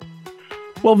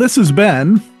Well, this is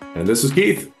Ben. And this is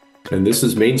Keith. And this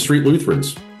is Main Street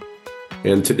Lutherans.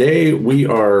 And today we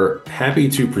are happy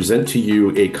to present to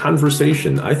you a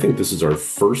conversation. I think this is our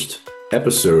first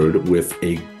episode with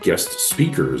a guest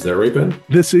speaker. Is that right, Ben?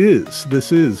 This is.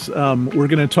 We're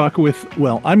going to talk with,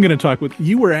 I'm going to talk with,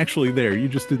 you were actually there. You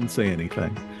just didn't say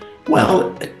anything.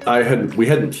 Well, we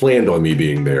hadn't planned on me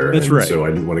being there. That's right. So I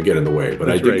didn't want to get in the way, but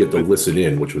I did get to listen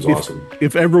in, which was awesome.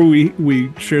 If ever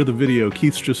we share the video,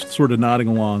 Keith's just sort of nodding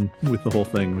along with the whole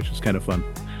thing, which is kind of fun.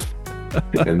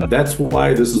 And that's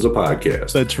why this is a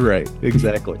podcast. That's right.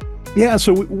 Exactly. Yeah,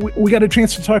 so we got a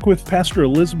chance to talk with Pastor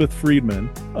Elizabeth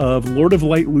Friedman of Lord of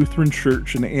Light Lutheran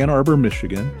Church in Ann Arbor,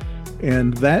 Michigan.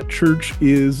 And that church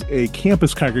is a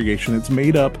campus congregation. It's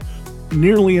made up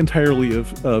nearly entirely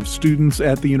of students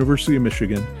at the University of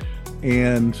Michigan.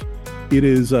 And it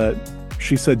is,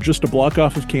 she said, just a block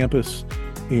off of campus.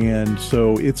 And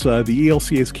so it's the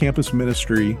ELCA's Campus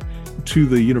Ministry to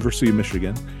the University of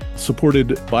Michigan,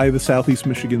 supported by the Southeast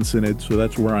Michigan Synod. So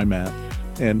that's where I'm at.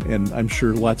 And I'm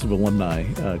sure lots of alumni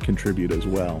contribute as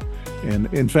well.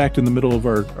 And in fact, in the middle of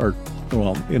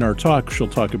in our talk, she'll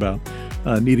talk about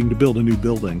needing to build a new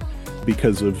building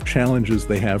because of challenges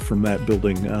they have from that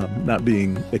building not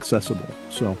being accessible.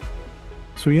 So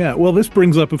yeah. Well, this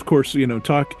brings up, of course,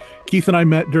 Keith and I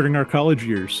met during our college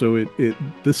years. So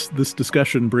this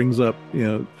discussion brings up,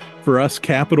 for us,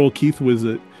 Capital. Keith was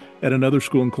at another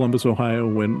school in Columbus, Ohio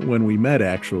when we met,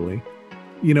 actually.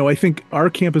 I think our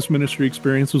campus ministry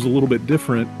experience was a little bit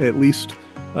different, at least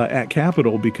at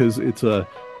Capital, because it's a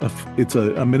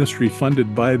ministry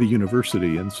funded by the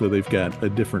university, and so they've got a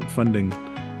different funding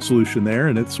solution there,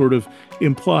 and it's sort of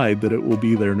implied that it will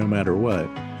be there no matter what.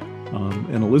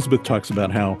 And Elizabeth talks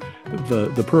about how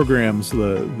the programs,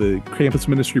 the campus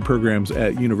ministry programs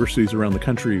at universities around the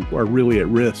country are really at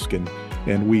risk,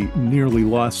 and we nearly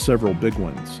lost several big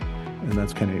ones, and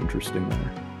that's kind of interesting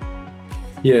there.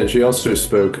 Yeah, and she also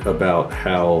spoke about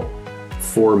how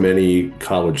for many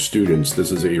college students,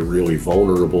 this is a really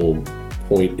vulnerable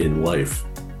point in life.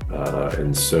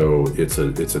 And so it's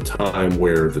a time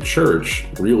where the church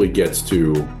really gets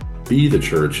to be the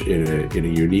church in a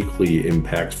uniquely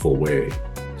impactful way,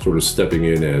 sort of stepping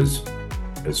in as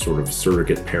sort of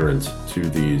surrogate parent to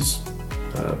these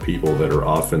people that are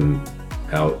often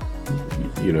out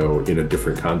in a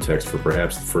different context for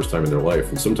perhaps the first time in their life,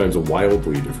 and sometimes a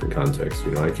wildly different context.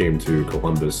 I came to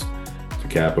Columbus, to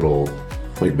Capital.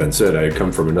 Like Ben said, I had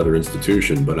come from another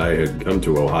institution, but I had come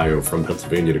to Ohio from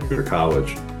Pennsylvania to go to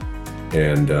college.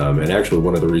 And actually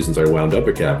one of the reasons I wound up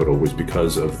at Capital was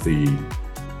because of the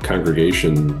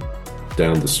congregation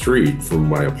down the street from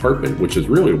my apartment, which is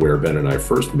really where Ben and I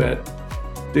first met.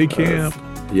 Day camp.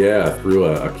 Through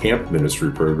a camp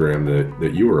ministry program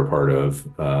that you were a part of.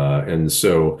 And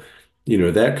so,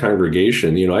 that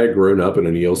congregation, I had grown up in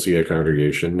an ELCA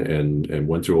congregation and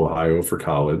went to Ohio for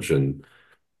college, and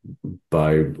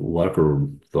by luck or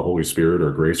the Holy Spirit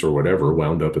or grace or whatever,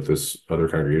 wound up at this other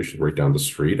congregation right down the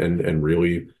street and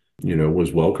really,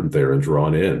 was welcomed there and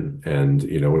drawn in. And,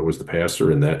 it was the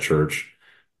pastor in that church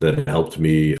that helped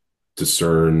me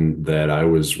discern that I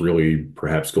was really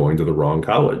perhaps going to the wrong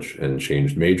college, and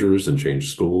changed majors and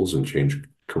changed schools and changed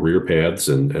career paths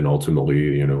and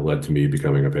ultimately, led to me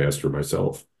becoming a pastor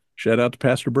myself. Shout out to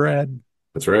Pastor Brad.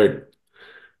 That's right.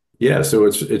 Yeah, so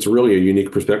it's really a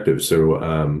unique perspective.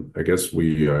 So I guess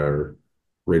we are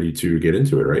ready to get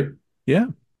into it, right? Yeah.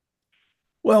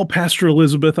 Well, Pastor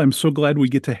Elizabeth, I'm so glad we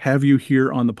get to have you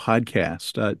here on the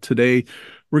podcast. Today,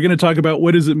 we're going to talk about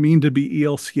what does it mean to be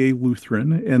ELCA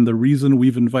Lutheran, and the reason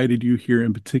we've invited you here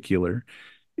in particular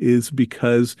is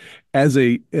because as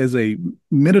a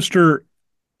minister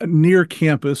near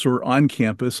campus or on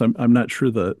campus, I'm not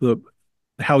sure the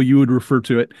how you would refer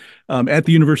to it, at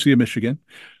the University of Michigan,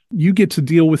 you get to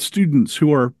deal with students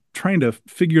who are trying to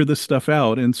figure this stuff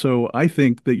out. And so I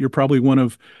think that you're probably one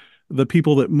of the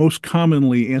people that most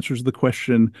commonly answers the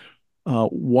question,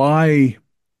 why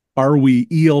are we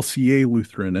ELCA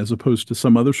Lutheran as opposed to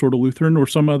some other sort of Lutheran or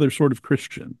some other sort of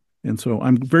Christian? And so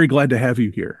I'm very glad to have you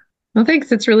here. Well, thanks.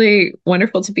 It's really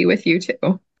wonderful to be with you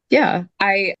too. Yeah,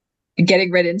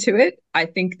 getting right into it, I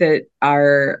think that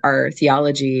our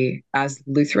theology as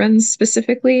Lutherans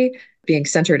specifically, being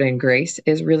centered in grace,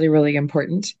 is really, really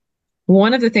important.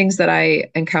 One of the things that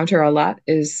I encounter a lot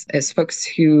is folks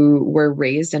who were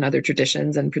raised in other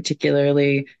traditions, and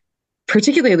particularly with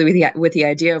the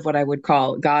idea of what I would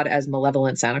call God as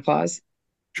malevolent Santa Claus.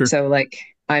 Sure. So like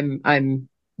I'm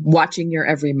watching your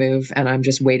every move, and I'm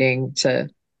just waiting to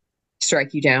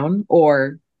strike you down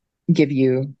or give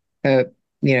you a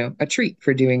treat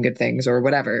for doing good things or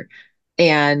whatever.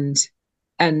 And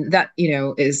that,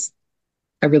 is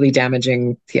a really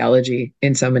damaging theology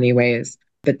in so many ways.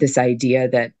 But this idea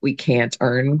that we can't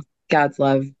earn God's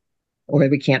love or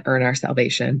we can't earn our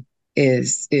salvation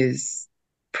is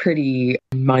pretty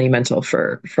monumental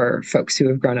for folks who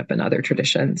have grown up in other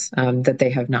traditions, that they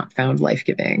have not found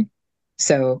life-giving.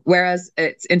 So whereas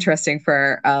it's interesting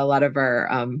for a lot of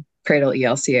our Cradle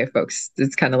ELCA folks,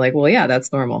 it's kind of like, well, yeah,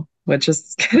 that's normal, which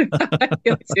is kind of how I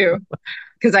feel too,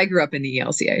 because I grew up in the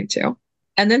ELCA too.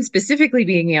 And then specifically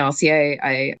being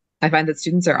ELCA, I find that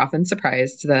students are often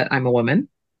surprised that I'm a woman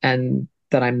and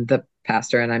that I'm the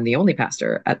pastor and I'm the only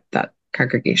pastor at that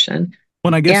congregation.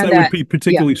 Well, I guess that would be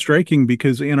particularly striking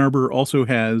because Ann Arbor also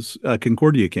has a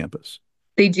Concordia campus.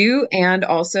 They do. And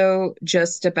also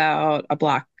just about a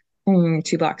block, 2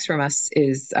 blocks from us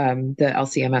is the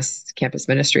LCMS Campus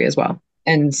Ministry as well.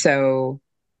 And so,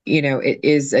 it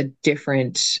is a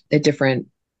different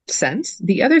sense.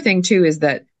 The other thing too is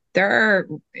that there are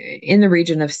in the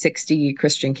region of 60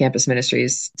 Christian campus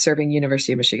ministries serving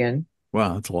University of Michigan.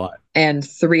 Wow, that's a lot. And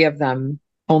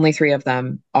only three of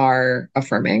them are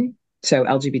affirming. So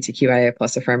LGBTQIA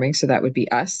plus affirming. So that would be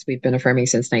us. We've been affirming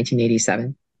since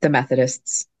 1987, the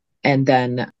Methodists, and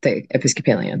then the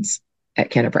Episcopalians at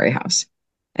Canterbury House.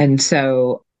 And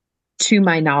so to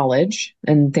my knowledge,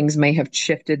 and things may have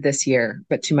shifted this year,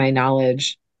 but to my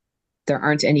knowledge, there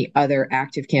aren't any other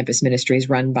active campus ministries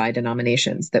run by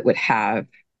denominations that would have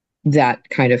that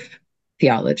kind of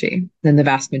theology. And the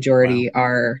vast majority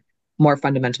are more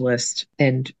fundamentalist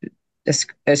and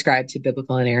ascribe to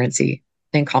biblical inerrancy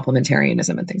and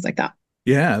complementarianism and things like that.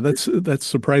 Yeah, that's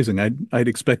surprising. I'd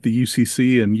expect the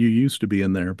UCC and UUs to be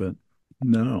in there, but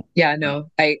no. Yeah,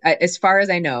 no. I as far as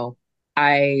I know,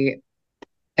 I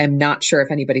am not sure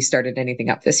if anybody started anything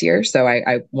up this year. So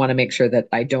I want to make sure that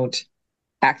I don't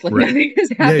act like nothing is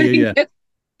happening.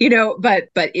 Yeah.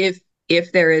 But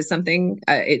if there is something,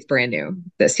 it's brand new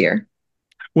this year.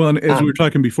 Well, and as we were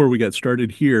talking before we got started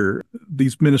here,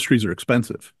 these ministries are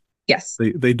expensive. Yes.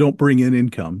 They don't bring in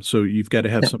income, so you've got to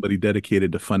have somebody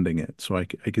dedicated to funding it. So I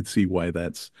could see why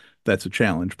that's a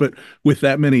challenge. But with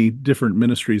that many different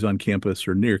ministries on campus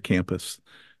or near campus,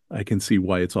 I can see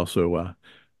why it's also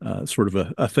sort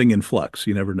of a thing in flux.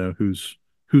 You never know who's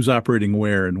operating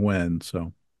where and when.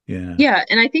 So yeah. Yeah,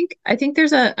 and I think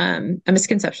there's a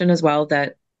misconception as well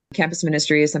that campus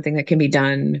ministry is something that can be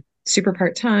done super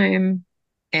part-time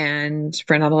and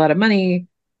for not a lot of money.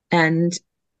 And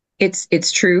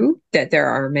it's true that there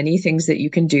are many things that you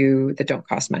can do that don't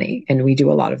cost money, and we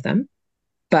do a lot of them.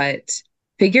 But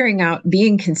figuring out,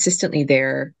 being consistently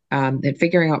there, and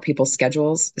figuring out people's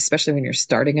schedules, especially when you're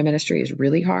starting a ministry, is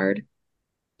really hard.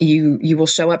 You will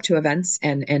show up to events,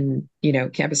 and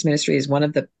campus ministry is one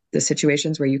of the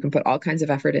situations where you can put all kinds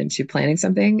of effort into planning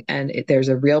something, and there's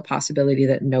a real possibility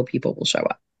that no people will show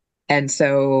up. And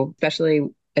so, especially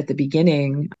at the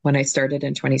beginning, when I started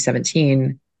in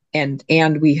 2017, and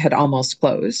we had almost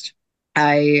closed,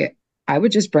 I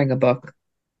would just bring a book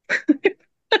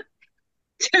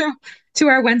to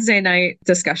our Wednesday night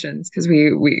discussions, because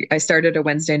I started a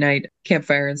Wednesday night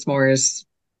campfire and s'mores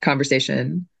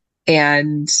conversation,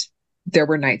 and there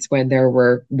were nights when there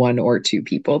were 1 or 2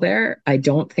 people there. I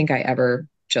don't think I ever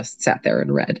just sat there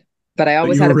and read, but I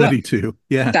always had a book. Ready to,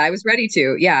 yeah. I was ready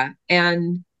to, yeah.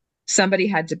 And somebody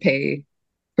had to pay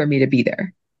for me to be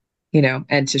there,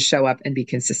 and to show up and be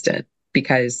consistent,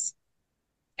 because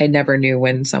I never knew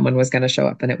when someone was going to show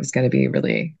up and it was going to be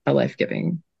really a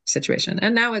life-giving situation.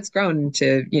 And now it's grown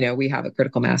to, we have a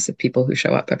critical mass of people who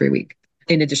show up every week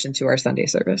in addition to our Sunday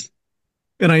service.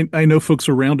 And I know folks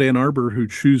around Ann Arbor who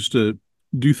choose to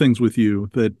do things with you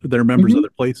that they're members other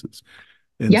places.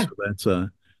 And so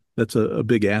that's a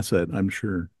big asset, I'm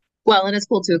sure. Well, and it's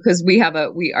cool too, because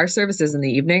our service is in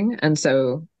the evening. And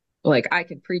so I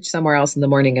could preach somewhere else in the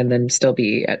morning and then still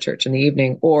be at church in the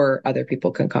evening, or other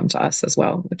people can come to us as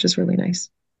well, which is really nice.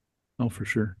 Oh, for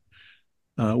sure.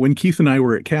 When Keith and I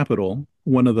were at Capitol,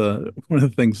 one of the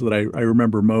things that I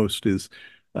remember most is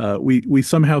we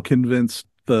somehow convinced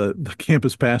the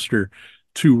campus pastor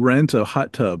to rent a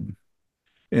hot tub.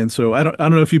 And so I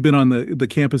don't know if you've been on the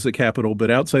campus at Capitol, but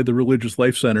outside the Religious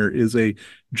Life Center is a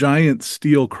giant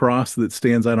steel cross that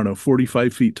stands,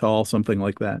 45 feet tall, something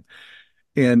like that.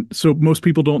 And so most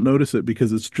people don't notice it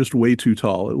because it's just way too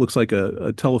tall. It looks like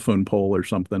a telephone pole or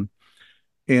something.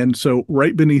 And so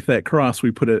right beneath that cross,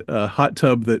 we put a hot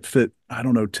tub that fit,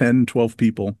 10, 12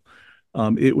 people.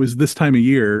 It was this time of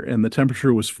year and the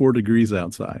temperature was 4 degrees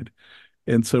outside.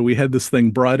 And so we had this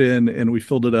thing brought in and we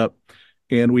filled it up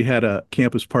and we had a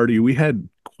campus party. We had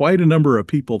quite a number of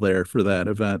people there for that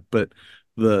event, but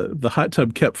the hot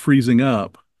tub kept freezing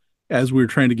up. as we were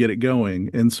trying to get it going.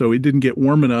 And so it didn't get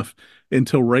warm enough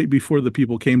until right before the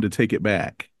people came to take it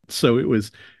back. So it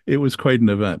was quite an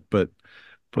event, But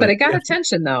it got yeah,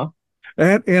 attention though.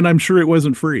 and I'm sure it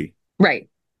wasn't free. Right.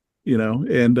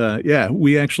 And yeah,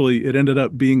 it ended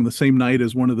up being the same night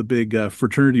as one of the big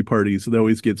fraternity parties that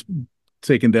always gets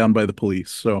taken down by the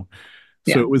police. So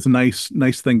Yeah, it was a nice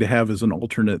thing to have as an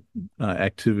alternate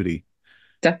activity.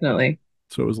 definitely.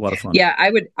 So it was a lot of fun. Yeah,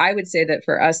 I would say that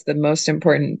for us, the most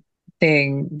important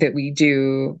thing that we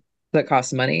do that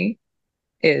costs money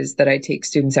is that I take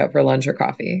students out for lunch or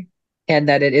coffee, and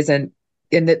that it isn't,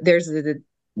 and that there's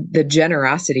the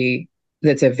generosity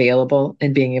that's available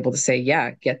in being able to say,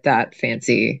 yeah, get that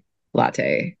fancy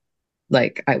latte.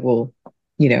 Like I will,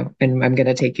 and I'm going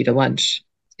to take you to lunch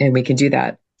and we can do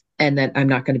that. And that I'm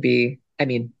not going to be, I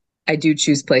mean, I do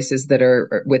choose places that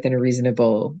are within a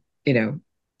reasonable,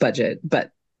 budget,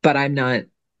 but I'm not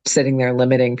sitting there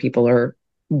limiting people or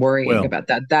worrying Well, about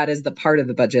that. That is the part of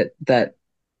the budget that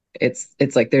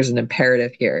it's like there's an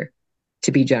imperative here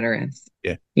to be generous,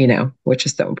 yeah. Which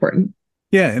is so important.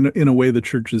 Yeah, in a way, the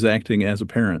church is acting as a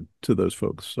parent to those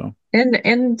folks. So,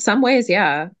 In some ways,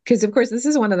 yeah, because of course this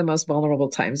is one of the most vulnerable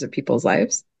times of people's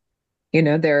lives.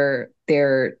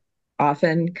 They're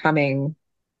often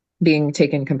being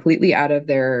taken completely out of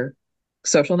their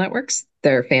social networks,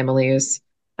 their families,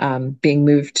 being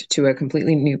moved to a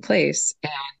completely new place,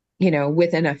 and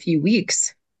within a few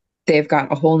weeks, they've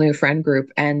got a whole new friend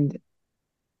group, and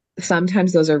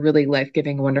sometimes those are really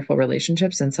life-giving, wonderful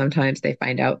relationships, and sometimes they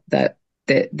find out that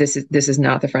this is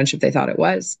not the friendship they thought it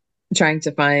was. Trying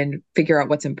to figure out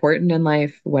what's important in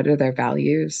life, what are their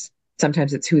values.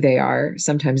 Sometimes it's who they are.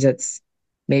 Sometimes it's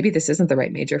maybe this isn't the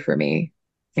right major for me,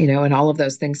 and all of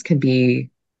those things can be,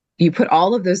 you put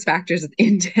all of those factors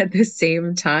into at the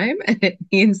same time, and it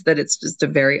means that it's just a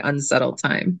very unsettled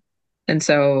time. And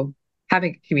so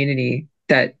having a community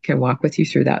that can walk with you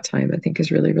through that time, I think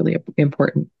is really, really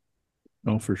important.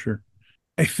 oh, for sure.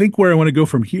 I think where I want to go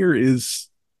from here is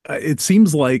it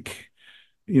seems like,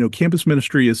 campus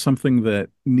ministry is something that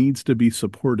needs to be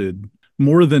supported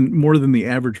more than the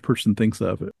average person thinks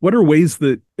of it. What are ways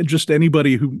that just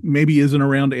anybody who maybe isn't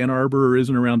around Ann Arbor or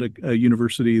isn't around a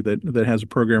university that has a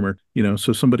program, or,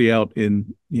 so somebody out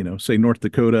in, say North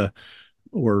Dakota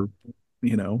or,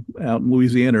 out in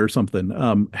Louisiana or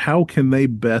something, how can they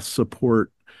best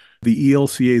support the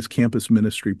ELCA's campus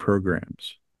ministry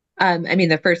programs?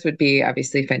 The first would be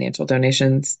obviously financial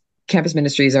donations. Campus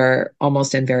ministries are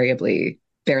almost invariably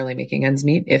barely making ends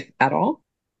meet, if at all.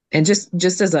 And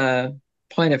just as a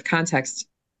point of context,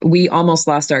 we almost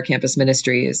lost our campus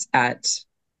ministries at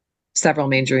several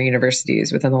major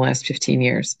universities within the last 15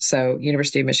 years. So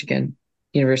University of Michigan,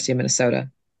 University of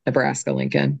Minnesota, Nebraska,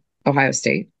 Lincoln, Ohio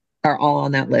State are all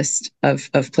on that list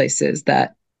of places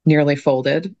that nearly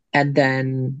folded and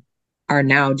then are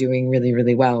now doing really,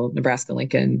 really well. Nebraska,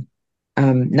 Lincoln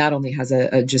not only has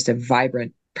just a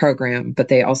vibrant program, but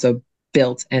they also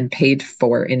built and paid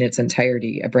for in its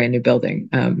entirety a brand new building.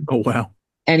 Oh, wow.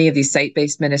 Any of these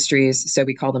site-based ministries, so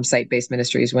we call them site-based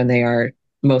ministries when they are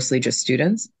mostly just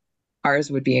students. Ours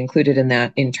would be included in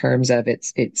that in terms of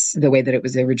it's the way that it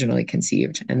was originally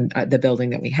conceived and the building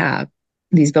that we have.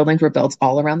 These buildings were built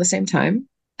all around the same time.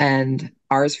 And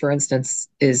ours, for instance,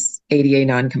 is ADA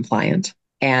non-compliant.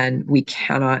 And you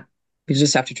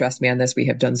just have to trust me on this. We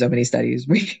have done so many studies.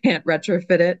 We can't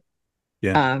retrofit it.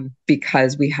 Yeah.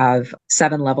 Because we have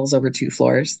 7 levels over 2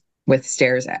 floors with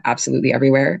stairs absolutely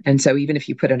everywhere. And so even if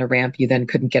you put in a ramp, you then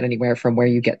couldn't get anywhere from where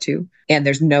you get to. And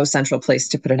there's no central place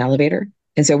to put an elevator.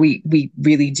 And so we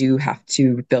really do have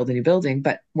to build a new building,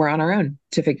 but we're on our own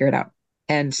to figure it out.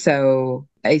 And so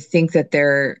I think that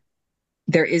there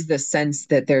is this sense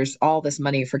that there's all this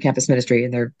money for campus ministry,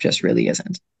 and there just really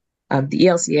isn't. The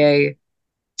ELCA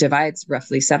divides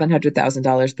roughly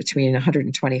 $700,000 between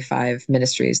 125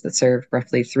 ministries that serve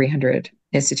roughly 300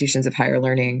 institutions of higher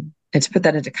learning. And to put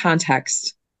that into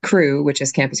context, Cru, which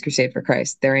is Campus Crusade for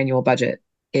Christ, their annual budget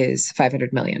is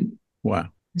 $500 million. Wow.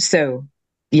 So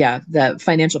yeah, the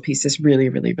financial piece is really,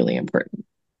 really, really important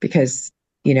because,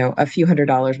 a few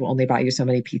 $100s will only buy you so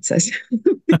many pizzas.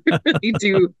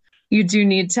 You do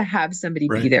need to have somebody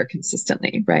be there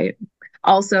consistently, right?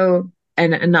 Also,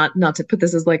 and not to put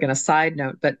this as like an aside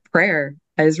note, but prayer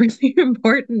is really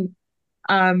important.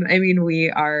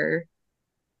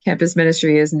 Campus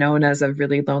ministry is known as a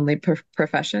really lonely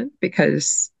profession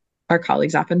because our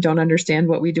colleagues often don't understand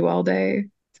what we do all day.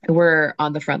 We're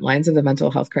on the front lines of the mental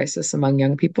health crisis among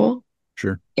young people.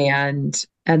 Sure. And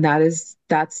that's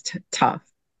tough.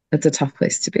 It's a tough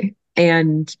place to be.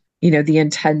 And, the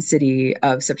intensity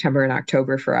of September and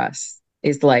October for us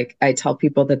is like, I tell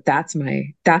people that that's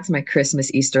my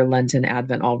Christmas, Easter, Lent, and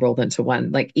Advent all rolled into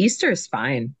one. Like Easter is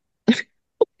fine.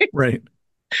 Right.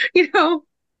 You know,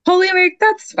 Holy Week,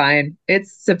 that's fine.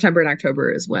 It's September and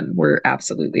October is when we're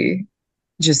absolutely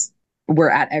just, we're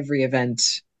at every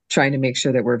event trying to make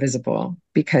sure that we're visible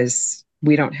because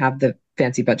we don't have the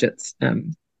fancy budgets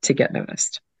to get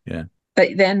noticed. Yeah.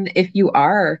 But then if you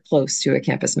are close to a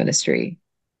campus ministry,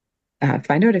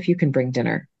 find out if you can bring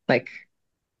dinner. Like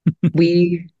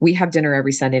we have dinner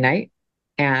every Sunday night,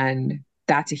 and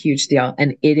that's a huge deal.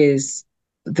 And it is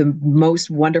the most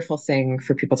wonderful thing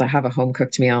for people to have a home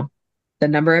cooked meal. The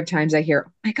number of times I hear,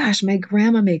 "Oh my gosh, my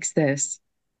grandma makes this,"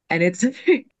 and it's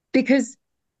because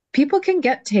people can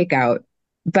get takeout,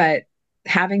 but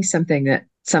having something that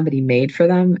somebody made for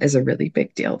them is a really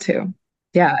big deal too.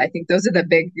 Yeah, I think those are the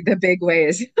big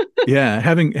ways. Yeah,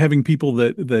 having people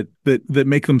that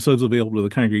make themselves available to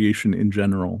the congregation in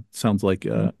general sounds like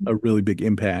a really big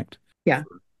impact. Yeah.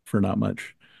 For not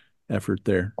much effort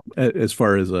there, as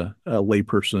far as a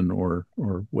layperson or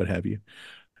what have you.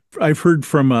 I've heard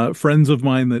from friends of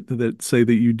mine that say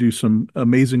that you do some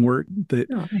amazing work. That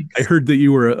I heard that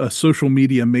you were a social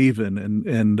media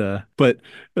maven, but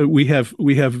we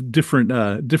have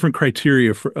different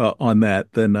criteria on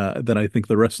that than I think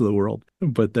the rest of the world.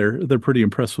 But they're pretty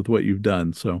impressed with what you've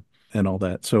done. So and all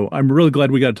that. So I'm really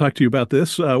glad we got to talk to you about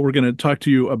this. We're going to talk to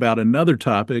you about another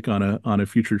topic on a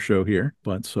future show here.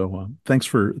 But so thanks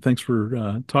for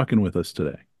talking with us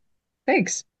today.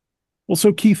 Thanks. Well,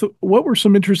 so Keith, what were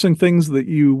some interesting things that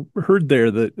you heard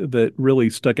there that really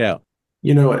stuck out?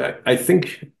 I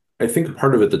think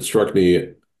part of it that struck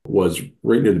me was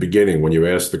right near the beginning when you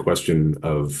asked the question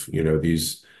of,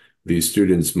 these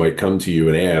students might come to you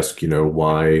and ask,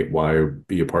 why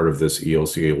be a part of this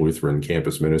ELCA Lutheran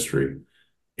Campus Ministry?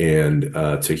 And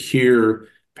to hear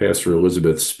Pastor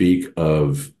Elizabeth speak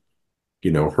of,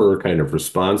 her kind of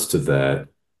response to that,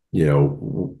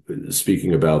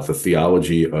 speaking about the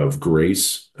theology of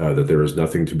grace, that there is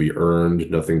nothing to be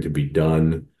earned, nothing to be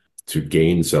done to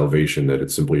gain salvation, that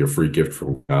it's simply a free gift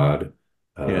from God.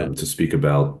 To speak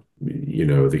about,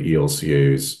 the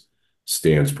ELCA's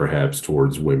stance perhaps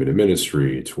towards women in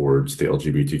ministry, towards the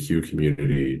LGBTQ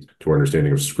community, to our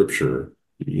understanding of Scripture,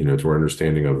 to our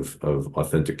understanding of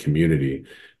authentic community.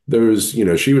 Those,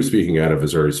 she was speaking out of a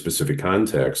very specific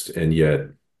context, and yet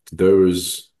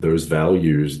those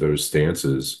values, those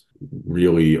stances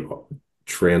really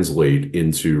translate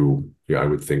into, I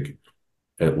would think,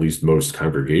 at least most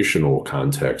congregational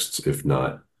contexts, if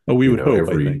not, we would hope,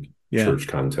 every church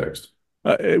context.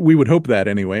 We would hope that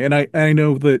anyway. And I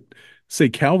know that, say,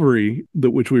 Calvary,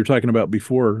 which we were talking about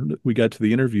before we got to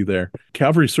the interview there,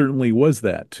 Calvary certainly was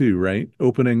that too, right?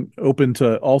 Open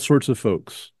to all sorts of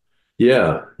folks.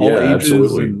 Yeah, all ages,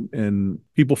 absolutely. and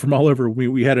people from all over.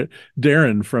 We had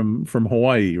Darren from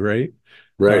Hawaii, right?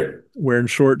 Right. Wearing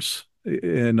shorts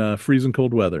in freezing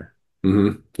cold weather.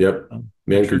 Mm-hmm. Yep.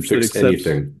 Man can fix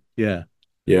anything. Yeah.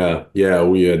 Yeah.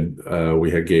 We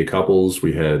had gay couples.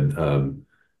 We had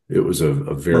it was a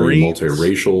very Marines.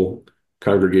 Multiracial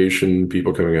congregation,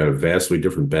 people coming out of vastly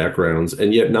different backgrounds,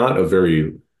 and yet not a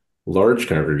very large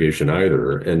congregation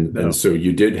either. And so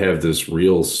you did have this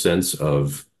real sense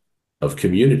of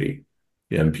community,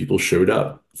 and people showed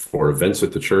up for events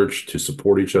at the church to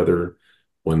support each other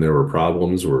when there were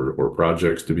problems or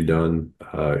projects to be done.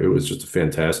 It was just a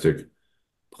fantastic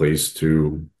place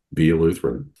to be a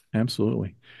Lutheran.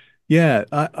 Absolutely. Yeah,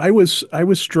 I was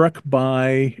struck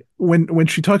by when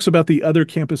she talks about the other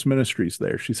campus ministries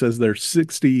there. She says there's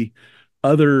 60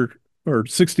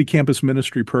 campus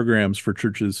ministry programs for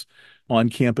churches on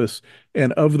campus,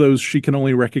 and of those she can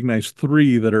only recognize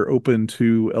 3 that are open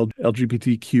to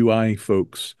LGBTQI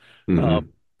folks. Mm-hmm.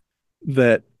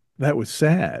 That was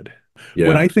sad. Yeah.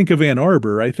 When I think of Ann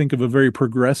Arbor, I think of a very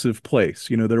progressive place.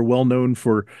 They're well known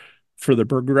for the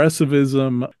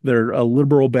progressivism. They're a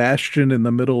liberal bastion in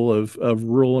the middle of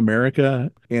rural America.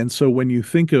 And so when you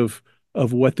think of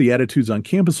what the attitudes on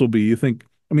campus will be, you think,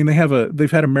 they've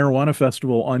had a marijuana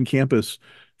festival on campus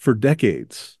for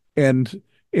decades. And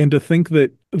to think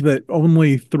that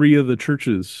only 3 of the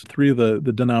churches, 3 of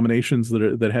the denominations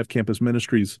that have campus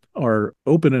ministries are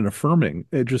open and affirming,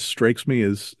 it just strikes me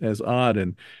as odd,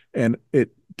 and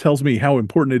it tells me how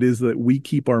important it is that we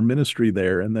keep our ministry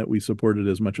there and that we support it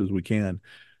as much as we can,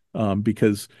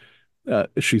 because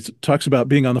she talks about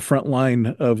being on the front line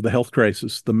of the health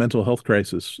crisis, the mental health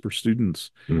crisis for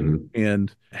students,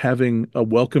 and having a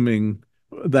welcoming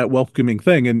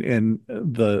thing,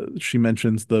 and she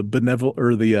mentions the benevolent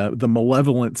or the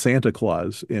malevolent Santa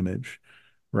Claus image,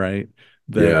 right?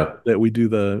 That we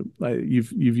do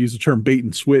you've used the term bait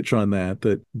and switch on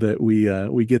that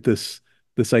we get this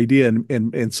this idea,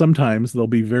 and sometimes they'll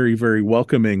be very, very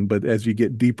welcoming, but as you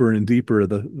get deeper and deeper,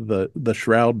 the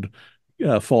shroud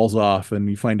falls off, and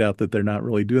you find out that they're not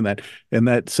really doing that, and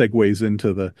that segues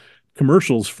into the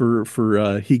commercials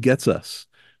for He Gets Us.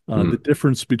 The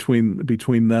difference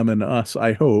between them and us,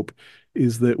 I hope,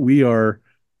 is that we are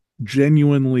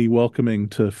genuinely welcoming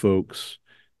to folks,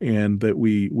 and that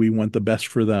we want the best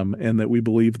for them, and that we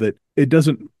believe that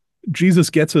Jesus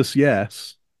gets us,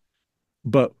 yes,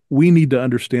 but we need to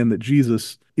understand that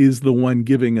Jesus is the one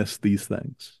giving us these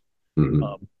things.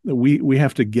 We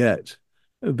have to get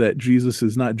that Jesus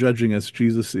is not judging us.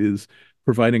 Jesus is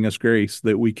providing us grace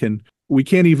that we can't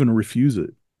even refuse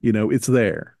it. It's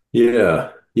there. Yeah.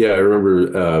 I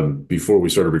remember before we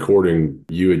started recording,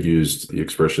 you had used the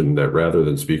expression that rather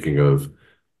than speaking of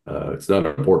it's not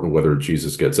important whether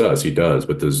Jesus gets us, he does,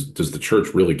 but does the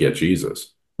church really get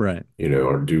Jesus? Right.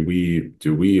 Or do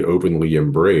we openly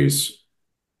embrace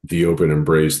the open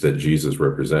embrace that Jesus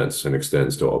represents and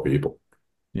extends to all people?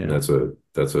 Yeah. And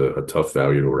that's a tough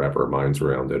value to wrap our minds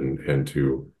around, and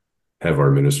to have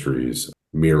our ministries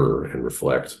mirror and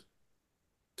reflect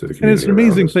to the community. And it's an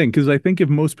amazing thing, because I think if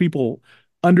most people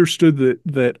understood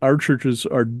that our churches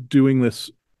are doing this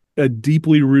a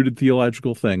deeply rooted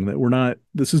theological thing, that we're not,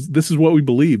 this is what we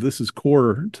believe, this is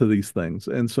core to these things.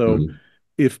 And so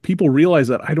if people realize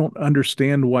that, I don't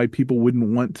understand why people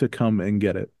wouldn't want to come and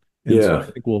get it. And so I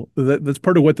think, that's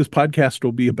part of what this podcast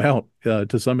will be about,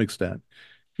 to some extent,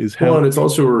 is how. Well, and it's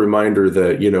also a reminder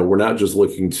that, we're not just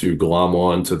looking to glom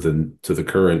on to the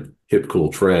current hip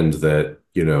cool trend that,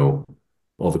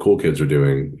 all the cool kids are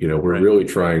doing. We're really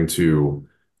trying to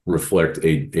reflect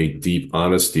a deep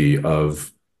honesty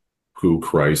of who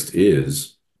Christ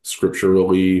is,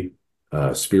 scripturally,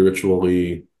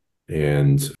 spiritually,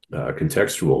 and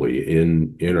contextually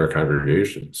in our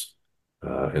congregations.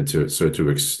 And to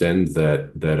extend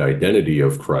that identity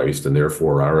of Christ, and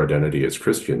therefore our identity as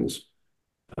Christians,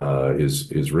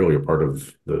 is really a part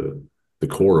of the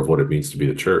core of what it means to be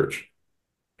the church.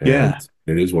 And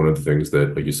it is one of the things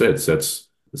that, like you said, sets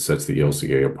the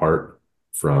ELCA apart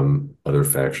from other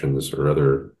factions, or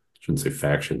other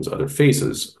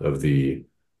faces of the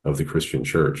Christian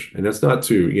church. And that's not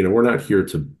to, we're not here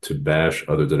to bash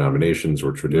other denominations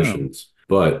or traditions. No.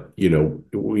 But,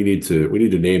 we need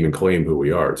to name and claim who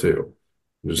we are too.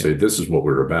 And just say, this is what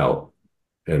we're about.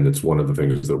 And it's one of the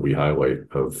things that we highlight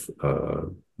of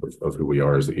who we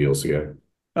are as the ELCA.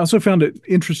 I also found it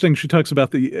interesting. She talks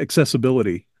about the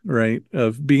accessibility, right,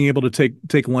 of being able to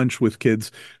take lunch with kids,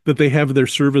 that they have their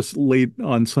service late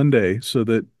on Sunday so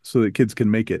that kids can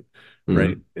make it,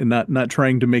 right, and not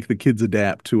trying to make the kids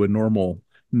adapt to a normal,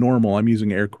 I'm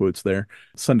using air quotes there,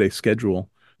 Sunday schedule.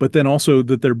 But then also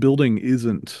that their building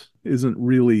isn't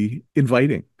really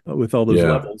inviting with all those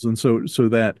levels. And so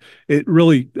that it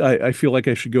really, I feel like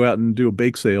I should go out and do a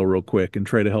bake sale real quick and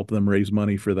try to help them raise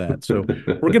money for that. So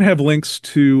we're going to have links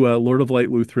to Lord of Light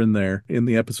Lutheran there in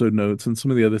the episode notes, and some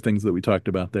of the other things that we talked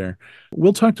about there.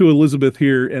 We'll talk to Elizabeth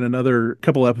here in another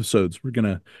couple episodes. We're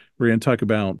going to talk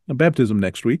about baptism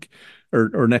next week,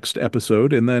 or next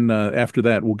episode. And then after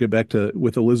that, we'll get back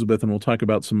with Elizabeth, and we'll talk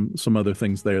about some other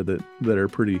things there that are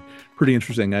pretty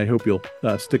interesting. I hope you'll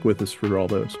stick with us for all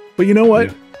those. But you know what?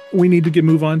 Yeah. We need to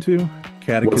move on to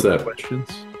catechism questions.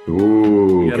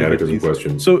 Ooh, catechism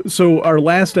questions. So our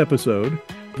last episode,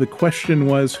 the question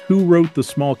was, who wrote the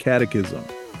small catechism?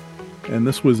 And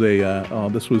this was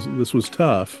this was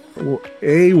tough. Well,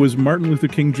 A was Martin Luther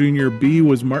King Jr., B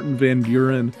was Martin Van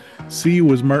Buren, C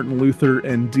was Martin Luther,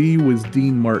 and D was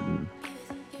Dean Martin.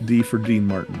 D for Dean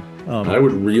Martin. I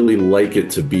would really like it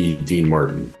to be Dean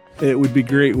Martin. It would be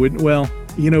great. It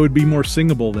would be more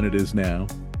singable than it is now.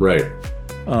 Right.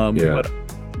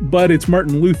 But it's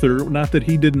Martin Luther. Not that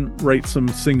he didn't write some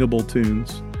singable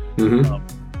tunes.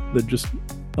 They're just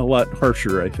a lot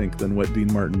harsher, I think, than what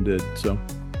Dean Martin did. So,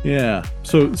 yeah.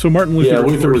 So Martin Luther. Yeah,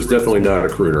 Luther was definitely not a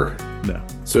crooner. No.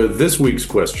 So this week's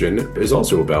question is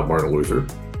also about Martin Luther.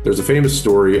 There's a famous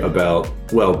story about,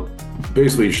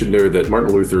 basically you should know that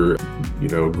Martin Luther,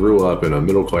 grew up in a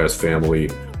middle-class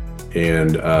family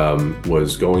and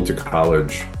was going to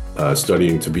college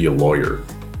studying to be a lawyer,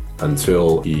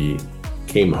 until he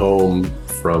came home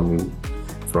from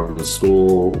the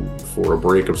school for a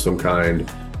break of some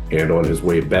kind. And on his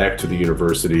way back to the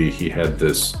university, he had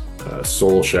this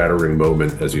soul-shattering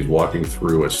moment as he's walking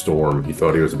through a storm. He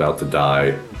thought he was about to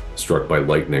die, struck by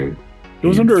lightning. It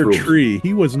was under a tree.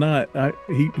 He was not,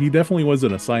 he definitely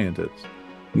wasn't a scientist.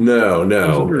 No. He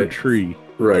was under a tree.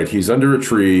 Right. He's under a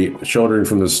tree, sheltering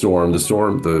from the storm.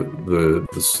 The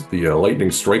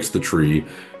lightning strikes the tree.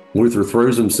 Luther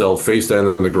throws himself face down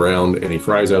on the ground, and he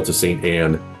cries out to St.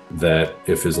 Anne, that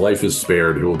if his life is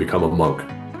spared, he will become a monk.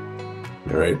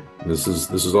 All right. This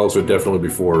is also definitely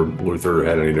before Luther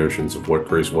had any notions of what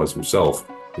grace was himself,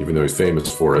 even though he's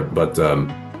famous for it. But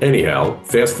anyhow,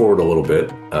 fast forward a little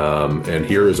bit, and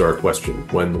here is our question.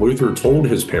 When Luther told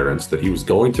his parents that he was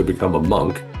going to become a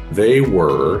monk, they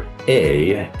were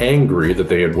A, angry that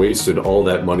they had wasted all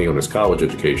that money on his college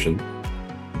education,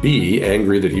 B,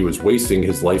 angry that he was wasting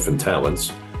his life and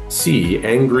talents, C,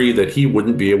 angry that he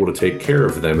wouldn't be able to take care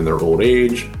of them in their old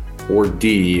age, or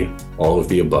D, all of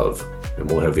the above. And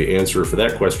we'll have the answer for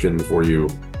that question for you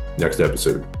next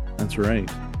episode. That's right.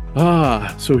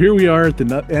 So here we are at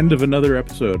the end of another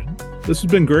episode. This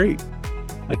has been great.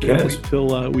 I can't wait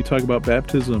till we talk about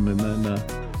baptism and then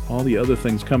all the other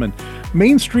things coming.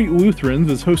 Main Street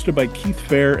Lutherans is hosted by Keith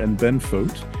Fair and Ben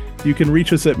Fote. You can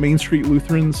reach us at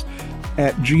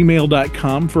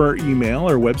mainstreetlutherans@gmail.com for our email.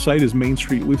 Our website is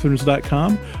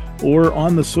mainstreetlutherans.com. Or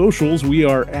on the socials, we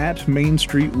are at Main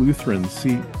Street Lutherans.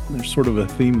 See, there's sort of a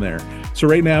theme there. So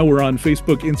right now we're on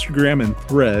Facebook, Instagram, and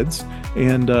Threads.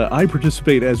 And I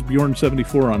participate as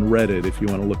Bjorn74 on Reddit, if you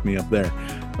want to look me up there.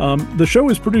 The show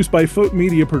is produced by Fote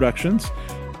Media Productions.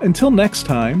 Until next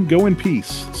time, go in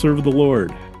peace. Serve the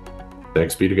Lord.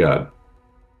 Thanks be to God.